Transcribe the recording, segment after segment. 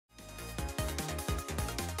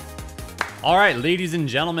Alright, ladies and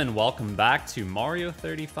gentlemen, welcome back to Mario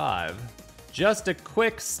 35. Just a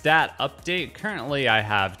quick stat update. Currently, I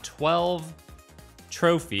have 12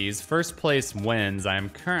 trophies. First place wins. I am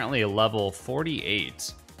currently level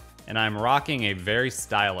 48, and I'm rocking a very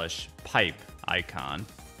stylish pipe icon.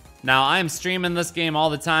 Now, I am streaming this game all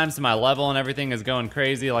the time, so my level and everything is going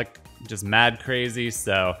crazy, like just mad crazy.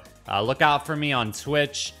 So look out for me on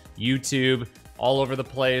Twitch, YouTube, all over the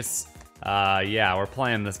place. Yeah, we're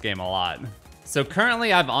playing this game a lot. So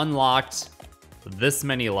currently I've unlocked this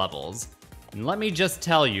many levels. And let me just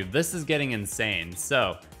tell you, this is getting insane.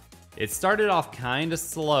 So it started off kind of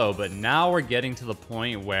slow, but now we're getting to the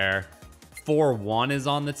point where 4-1 is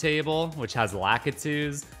on the table, which has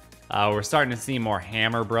Lakitus. We're starting to see more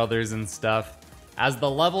Hammer Brothers and stuff. As the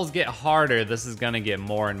levels get harder, this is gonna get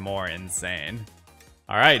more and more insane.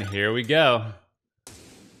 All right, here we go.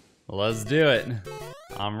 Let's do it.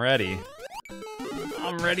 I'm ready.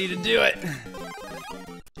 I'm ready to do it.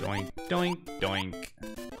 Doink, doink, doink,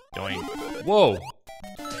 doink. Whoa.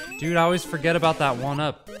 Dude, I always forget about that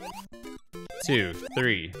 1-up. 2,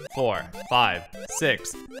 3, 4, 5,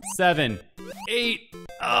 6, 7, 8. Oh,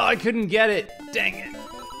 I couldn't get it. Dang it.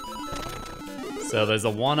 So there's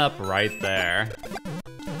a 1-up right there.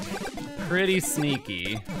 Pretty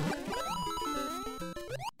sneaky.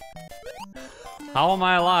 How am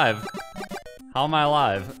I alive? How am I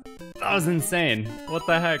alive? That was insane. What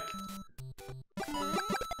the heck?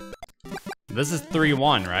 This is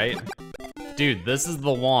 3-1, right? Dude, this is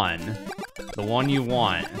the one. The one you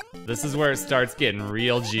want. This is where it starts getting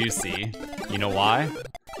real juicy. You know why?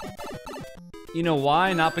 You know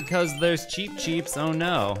why? Not because there's cheap cheeps, oh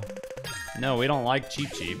no. No, we don't like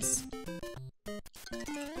cheap cheeps.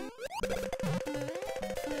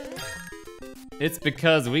 It's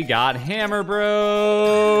because we got Hammer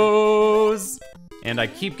Bros! And I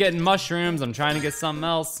keep getting mushrooms. I'm trying to get something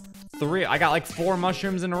else. I got like 4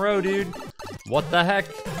 mushrooms in a row, dude. What the heck?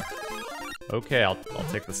 Okay, I'll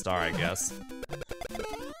take the star, I guess.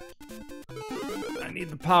 I need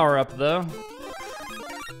the power up though.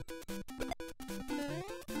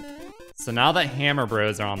 So now that Hammer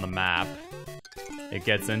Bros are on the map, it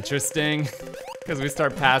gets interesting because we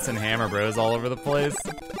start passing Hammer Bros all over the place.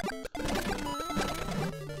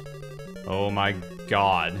 Oh my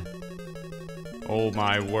god. Oh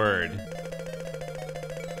my word.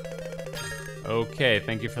 Okay,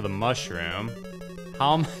 thank you for the mushroom.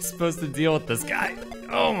 How am I supposed to deal with this guy?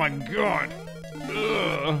 Oh my god.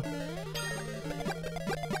 Ugh.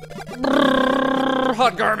 Brrr,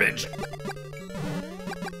 hot garbage.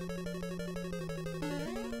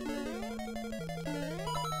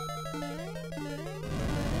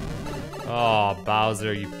 Oh,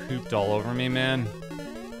 Bowser, you pooped all over me, man.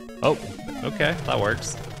 Oh, okay, that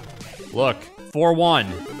works. Look, 4-1,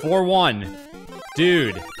 4-1.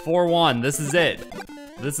 Dude, 4-1, this is it.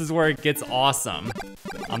 This is where it gets awesome.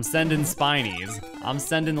 I'm sending Spinies. I'm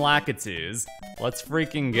sending Lakitus. Let's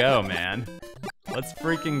freaking go, man. Let's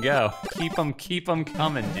freaking go. Keep them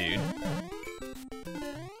coming, dude.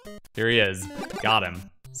 Here he is, got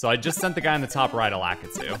him. So I just sent the guy in the top right a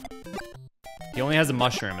Lakitu. He only has a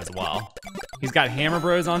mushroom as well. He's got Hammer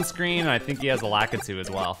Bros on screen, and I think he has a Lakitu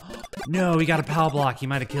as well. No, he got a power block. He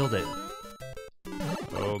might have killed it.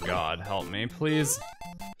 Oh God, help me, please.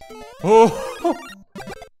 Oh,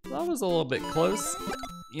 that was a little bit close,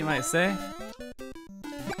 you might say.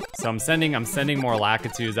 So I'm sending more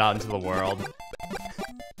Lakitus out into the world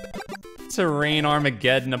to rain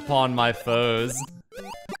Armageddon upon my foes.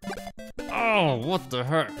 Oh, what the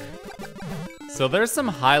heck? So there's some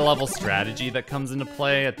high-level strategy that comes into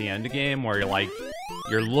play at the end of game where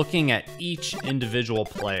you're looking at each individual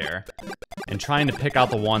player and trying to pick out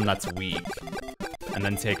the one that's weak and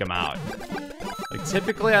then take them out. Like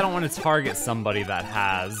typically I don't want to target somebody that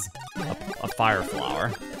has a fire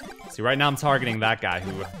flower. See, right now I'm targeting that guy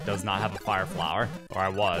who does not have a fire flower, or I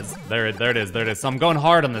was. There it is. So I'm going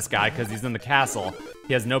hard on this guy because he's in the castle.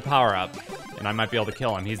 He has no power up, and I might be able to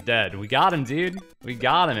kill him. He's dead. We got him, dude. We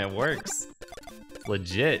got him. It works.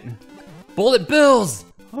 Legit. Bullet bills!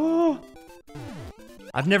 Oh.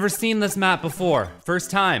 I've never seen this map before.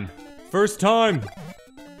 First time. First time.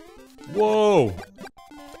 Whoa.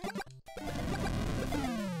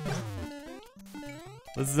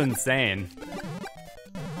 This is insane.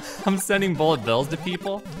 I'm sending bullet bills to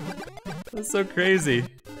people? That's so crazy.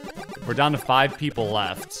 We're down to 5 people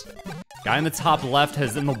left. Guy in the top left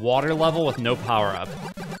is in the water level with no power up.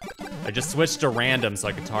 I just switched to random so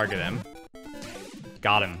I could target him.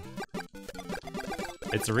 Got him.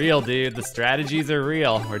 It's real, dude. The strategies are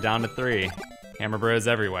real. We're down to 3. Hammer Bros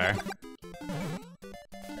everywhere.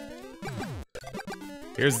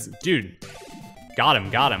 Here's, dude. Got him,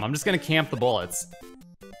 got him. I'm just gonna camp the bullets.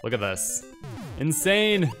 Look at this.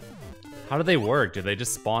 Insane. How do they work? Do they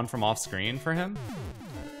just spawn from off screen for him?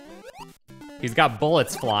 He's got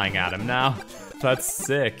bullets flying at him now. That's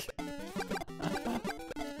sick.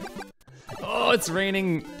 Oh, it's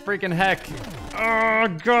raining freaking heck. Oh,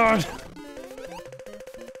 God.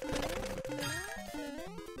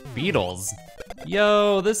 Beetles.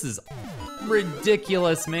 Yo, this is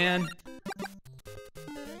ridiculous, man.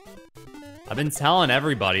 I've been telling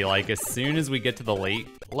everybody, like, as soon as we get to the late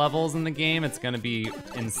levels in the game, it's gonna be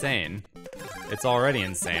insane. It's already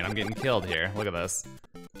insane. I'm getting killed here. Look at this.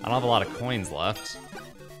 I don't have a lot of coins left.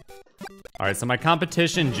 All right, so my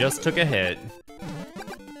competition just took a hit.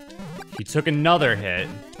 He took another hit.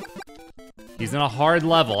 He's in a hard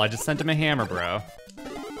level. I just sent him a hammer, bro.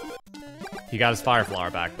 He got his fire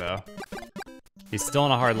flower back, though. He's still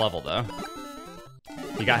in a hard level, though.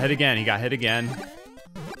 He got hit again. He got hit again.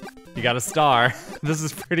 He got a star. This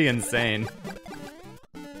is pretty insane.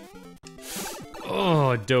 Oh,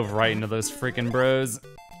 I dove right into those freaking bros.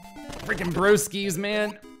 Freaking broskies,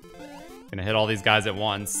 man. Gonna hit all these guys at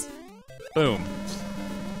once. Boom.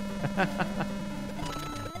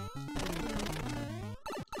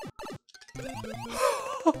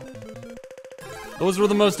 Those were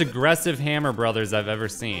the most aggressive Hammer Brothers I've ever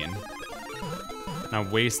seen. And I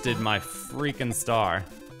wasted my freaking star.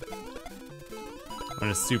 I'm in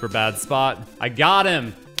a super bad spot. I got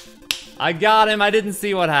him! I got him! I didn't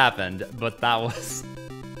see what happened, but that was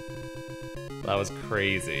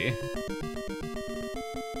crazy.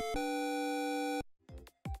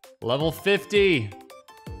 Level 50!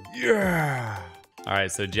 Yeah!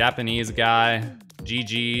 Alright, so Japanese guy,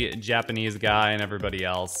 GG, Japanese guy, and everybody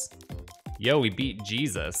else. Yo, we beat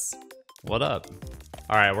Jesus. What up?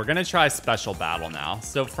 All right, we're gonna try special battle now.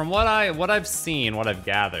 So from what I've seen, what I've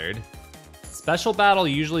gathered, special battle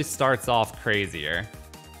usually starts off crazier,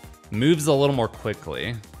 moves a little more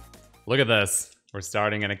quickly. Look at this. We're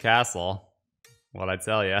starting in a castle. What'd I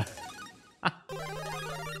tell ya?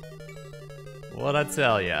 What'd I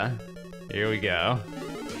tell ya? Here we go.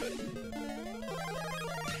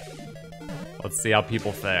 Let's see how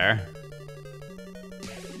people fare.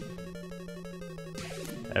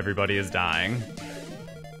 Everybody is dying.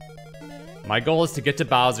 My goal is to get to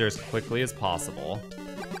Bowser as quickly as possible,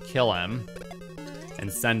 kill him,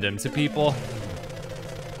 and send him to people.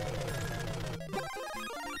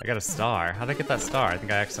 I got a star. How'd I get that star? I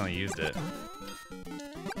think I accidentally used it.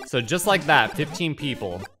 So just like that, 15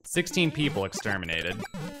 people, 16 people exterminated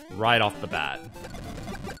right off the bat.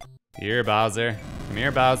 Here, Bowser. Come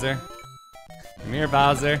here, Bowser. Come here,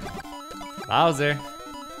 Bowser. Bowser.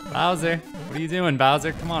 Bowser. What are you doing,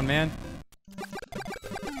 Bowser? Come on, man.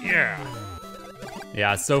 Yeah.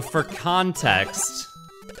 Yeah, so for context,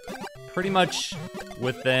 pretty much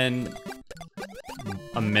within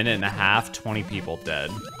a minute and a half, 20 people dead.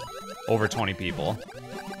 Over 20 people.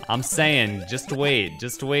 I'm saying, just wait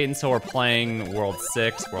until we're playing World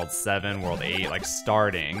 6, World 7, World 8, like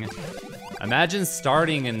starting. Imagine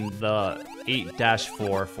starting in the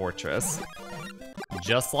 8-4 fortress.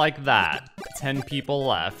 Just like that, 10 people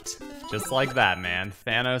left. Just like that, man.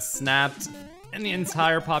 Thanos snapped, and the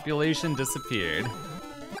entire population disappeared.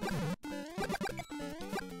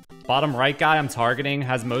 Bottom right guy I'm targeting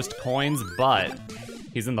has most coins, but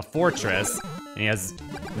he's in the fortress, and he has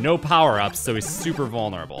no power-ups, so he's super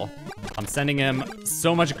vulnerable. I'm sending him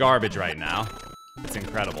so much garbage right now. It's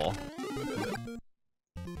incredible.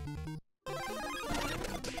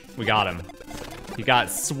 We got him. He got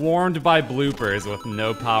swarmed by bloopers with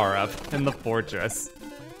no power-up in the fortress.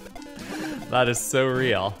 That is so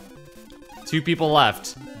real. 2 people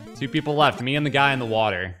left. 2 people left. Me and the guy in the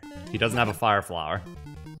water. He doesn't have a fire flower.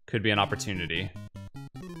 Could be an opportunity.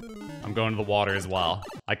 I'm going to the water as well.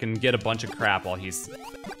 I can get a bunch of crap while he's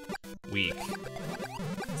weak.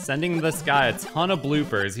 Sending this guy a ton of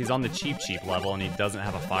bloopers. He's on the cheap level and he doesn't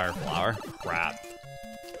have a fire flower. Crap.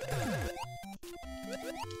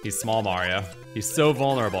 He's small Mario. He's so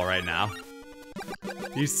vulnerable right now.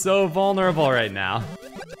 He's so vulnerable right now.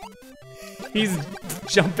 He's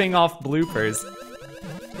jumping off bloopers.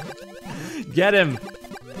 Get him!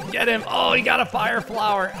 Get him! Oh, he got a fire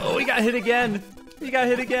flower! Oh, he got hit again! He got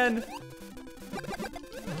hit again!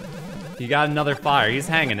 He got another fire. He's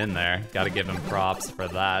hanging in there. Gotta give him props for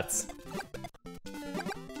that.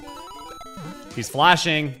 He's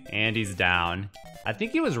flashing, and he's down. I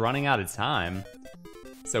think he was running out of time.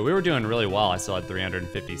 So we were doing really well. I still had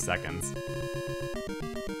 350 seconds.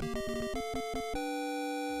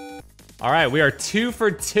 All right, we are 2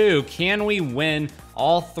 for 2. Can we win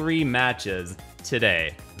all 3 matches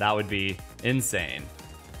today? That would be insane.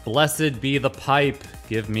 Blessed be the pipe.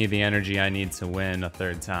 Give me the energy I need to win a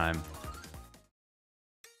third time.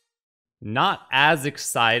 Not as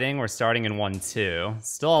exciting. We're starting in 1-2.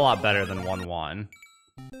 Still a lot better than 1-1.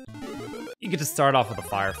 You get to start off with a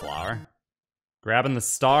fire flower. Grabbing the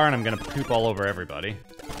star, and I'm gonna poop all over everybody.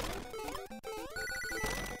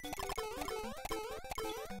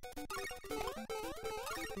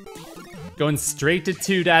 Going straight to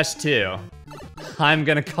 2-2. I'm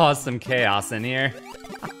gonna cause some chaos in here.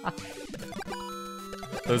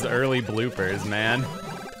 Those early bloopers, man.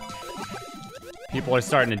 People are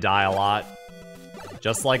starting to die a lot.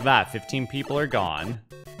 Just like that, 15 people are gone.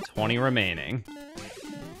 20 remaining.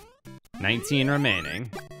 19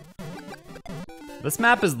 remaining. This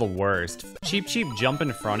map is the worst. Cheap Cheap jump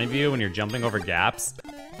in front of you when you're jumping over gaps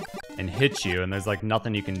and hit you, and there's like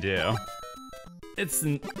nothing you can do. It's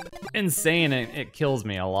insane, it kills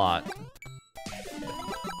me a lot.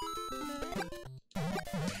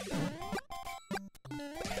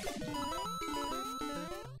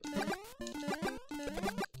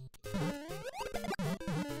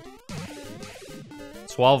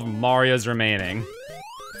 $12 Marios remaining.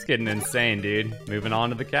 It's getting insane, dude. Moving on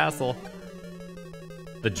to the castle.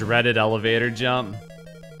 The dreaded elevator jump.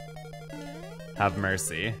 Have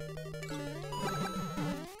mercy.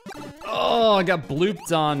 Oh, I got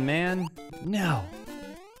blooped on, man. No.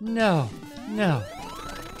 No. No.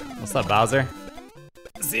 What's up, Bowser?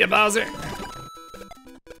 See ya, Bowser.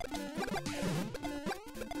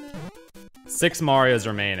 6 Marios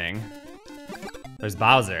remaining. There's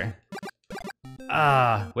Bowser.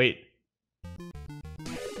 Wait.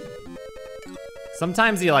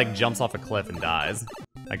 Sometimes he like jumps off a cliff and dies.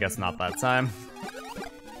 I guess not that time.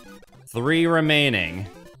 3 remaining.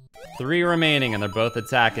 3 remaining and they're both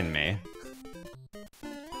attacking me.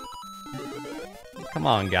 Come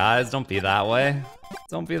on, guys, don't be that way.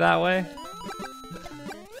 Don't be that way.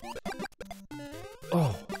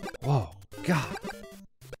 Oh, whoa, God.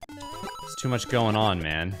 There's too much going on,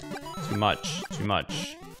 man. Too much, too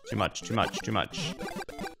much. Too much, too much, too much.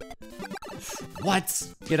 What?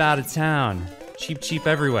 Get out of town. Cheap Cheap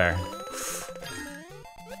everywhere.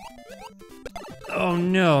 Oh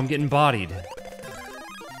no, I'm getting bodied.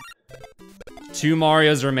 2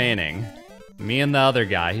 Marios remaining. Me and the other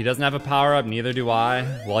guy. He doesn't have a power-up, neither do I.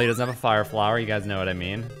 Well, he doesn't have a fire flower, you guys know what I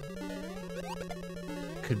mean.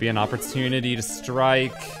 Could be an opportunity to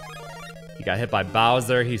strike. He got hit by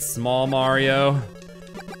Bowser, he's small Mario.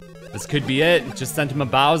 This could be it. Just sent him a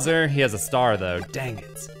Bowser. He has a star though. Dang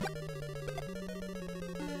it.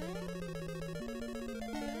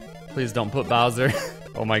 Please don't put Bowser.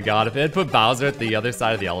 Oh my God, if it had put Bowser at the other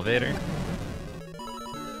side of the elevator.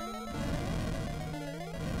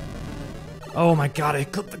 Oh my God, I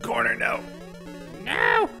clipped the corner, no.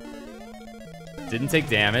 No! Didn't take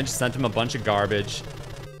damage, sent him a bunch of garbage.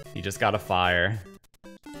 He just got a fire.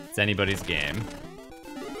 It's anybody's game.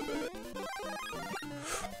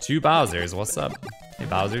 2 Bowsers, what's up? Hey,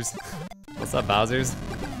 Bowsers. What's up, Bowsers?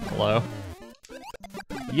 Hello?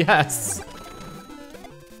 Yes!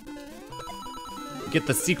 Get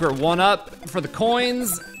the secret 1-up for the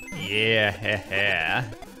coins. Yeah.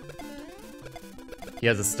 He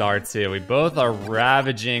has a star too. We both are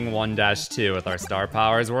ravaging 1-2 with our star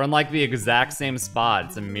powers. We're in like the exact same spot.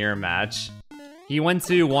 It's a mirror match. He went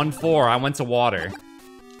to 1-4, I went to water.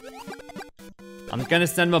 I'm gonna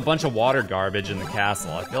send him a bunch of water garbage in the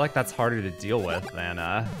castle. I feel like that's harder to deal with than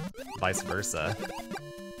vice versa.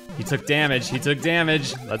 He took damage,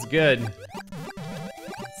 that's good.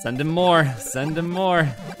 Send him more, send him more.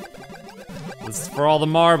 This is for all the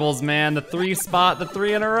marbles, man. The 3 spot, the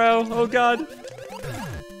 3 in a row, oh God.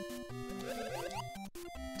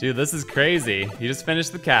 Dude, this is crazy. He just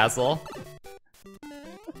finished the castle.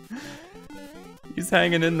 He's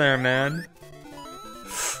hanging in there, man.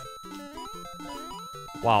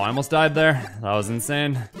 Wow, I almost died there. That was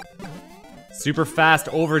insane. Super fast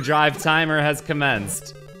overdrive timer has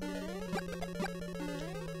commenced.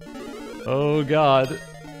 Oh God.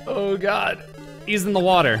 Oh God. He's in the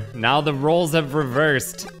water. Now the roles have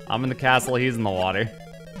reversed. I'm in the castle, he's in the water.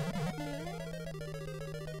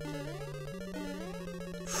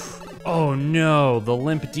 Oh no, the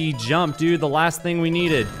Limp D jump, dude, the last thing we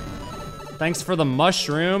needed. Thanks for the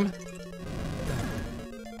mushroom.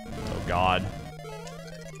 Oh God.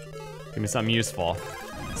 Give me something useful.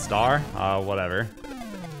 Star? Whatever.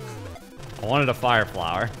 I wanted a fire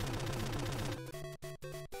flower.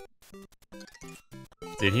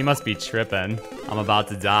 Dude, he must be tripping. I'm about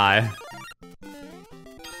to die.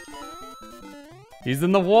 He's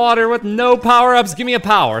in the water with no power-ups. Give me a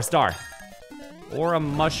power star. Or a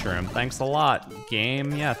mushroom. Thanks a lot,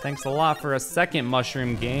 game. Yeah, thanks a lot for a second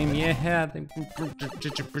mushroom game. Yeah.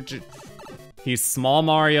 He's Small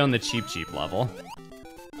Mario in the Cheep level.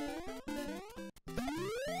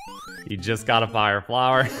 He just got a Fire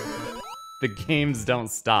Flower. The games don't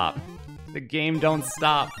stop. The game don't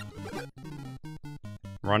stop.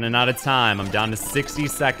 Running out of time. I'm down to 60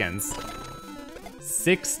 seconds.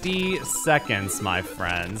 60 seconds, my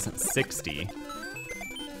friends. 60.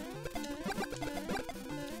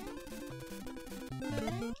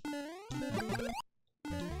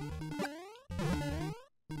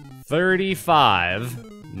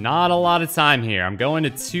 $35. Not a lot of time here. I'm going to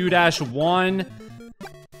 2-1.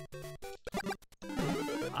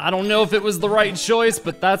 I don't know if it was the right choice,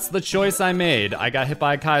 but that's the choice I made. I got hit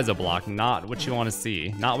by a Kaizo block. Not what you want to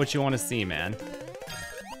see. Not what you want to see, man.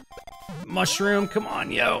 Mushroom, come on,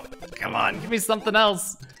 yo. Come on, give me something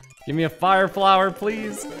else. Give me a Fire Flower,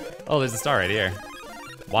 please. Oh, there's a star right here.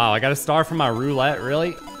 Wow, I got a star from my roulette,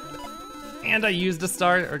 really? And I used a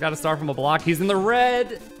star, or got a star from a block. He's in the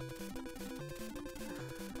red.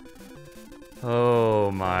 Oh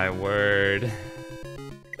my word.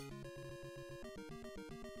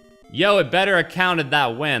 Yo, it better have counted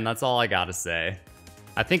that win. That's all I gotta say.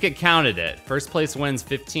 I think it counted it. First place wins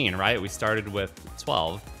 15, right? We started with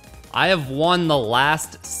 12. I have won the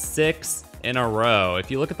last 6 in a row. If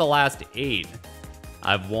you look at the last 8,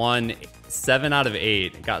 I've won 7 out of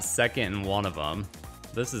 8. Got second in one of them.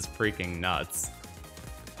 This is freaking nuts.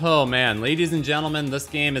 Oh man, ladies and gentlemen, this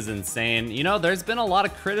game is insane. You know, there's been a lot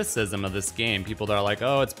of criticism of this game. People that are like,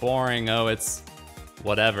 oh, it's boring, oh, it's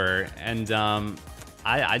whatever. And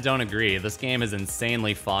I don't agree. This game is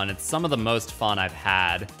insanely fun. It's some of the most fun I've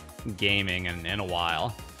had gaming in a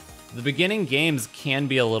while. The beginning games can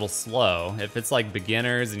be a little slow. If it's like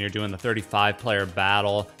beginners and you're doing the 35-player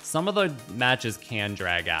battle, some of the matches can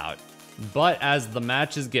drag out. But as the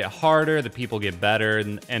matches get harder, the people get better,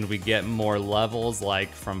 and we get more levels,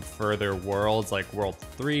 like from further worlds, like World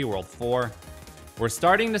 3, World 4, we're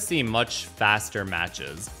starting to see much faster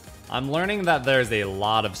matches. I'm learning that there's a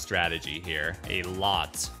lot of strategy here. A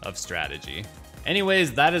lot of strategy.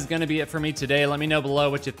 Anyways, that is gonna be it for me today. Let me know below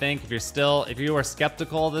what you think. If you are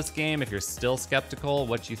skeptical of this game, if you're still skeptical,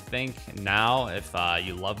 what you think now, if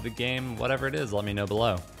you love the game, whatever it is, let me know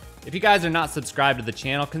below. If you guys are not subscribed to the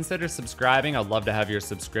channel, consider subscribing. I'd love to have your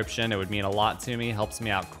subscription. It would mean a lot to me, helps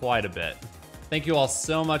me out quite a bit. Thank you all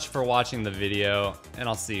so much for watching the video, and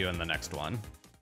I'll see you in the next one.